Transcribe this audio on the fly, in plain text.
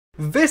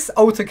This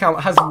alt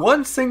account has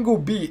one single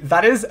bee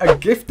that is a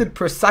gifted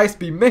precise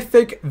bee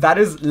mythic that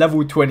is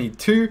level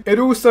 22. It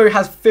also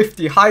has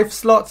 50 hive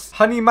slots,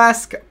 honey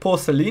mask,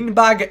 porcelain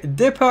bag,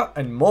 dipper,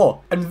 and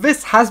more. And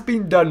this has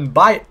been done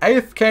by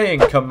AFK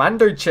and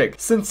Commando Chick,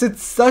 since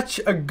it's such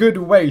a good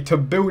way to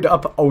build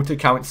up alt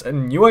accounts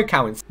and new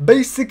accounts.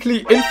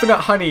 Basically infinite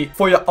honey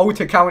for your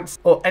alt accounts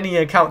or any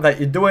account that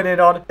you're doing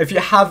it on. If you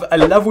have a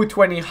level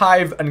 20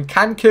 hive and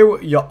can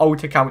kill your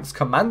alt account's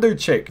Commando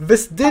Chick.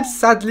 This did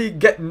sadly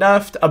get nerfed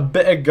a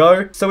bit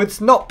ago, so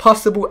it's not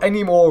possible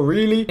anymore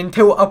really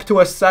until up to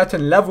a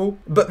certain level.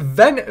 But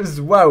then as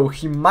well,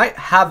 he might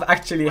have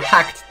actually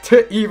hacked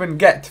to even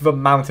get to the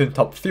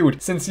mountaintop field,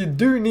 since you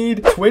do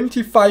need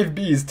 25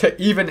 bees to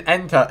even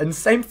enter, and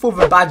same for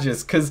the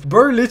badges, because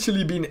bro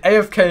literally been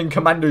AFK and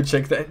Commando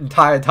Chick the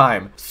entire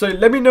time. So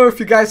let me know if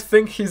you guys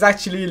think he's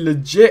actually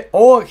legit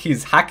or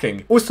he's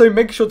hacking. Also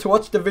make sure to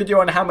watch the video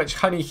on how much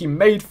honey he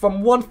made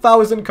from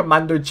 1000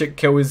 Commando Chick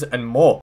kills and more.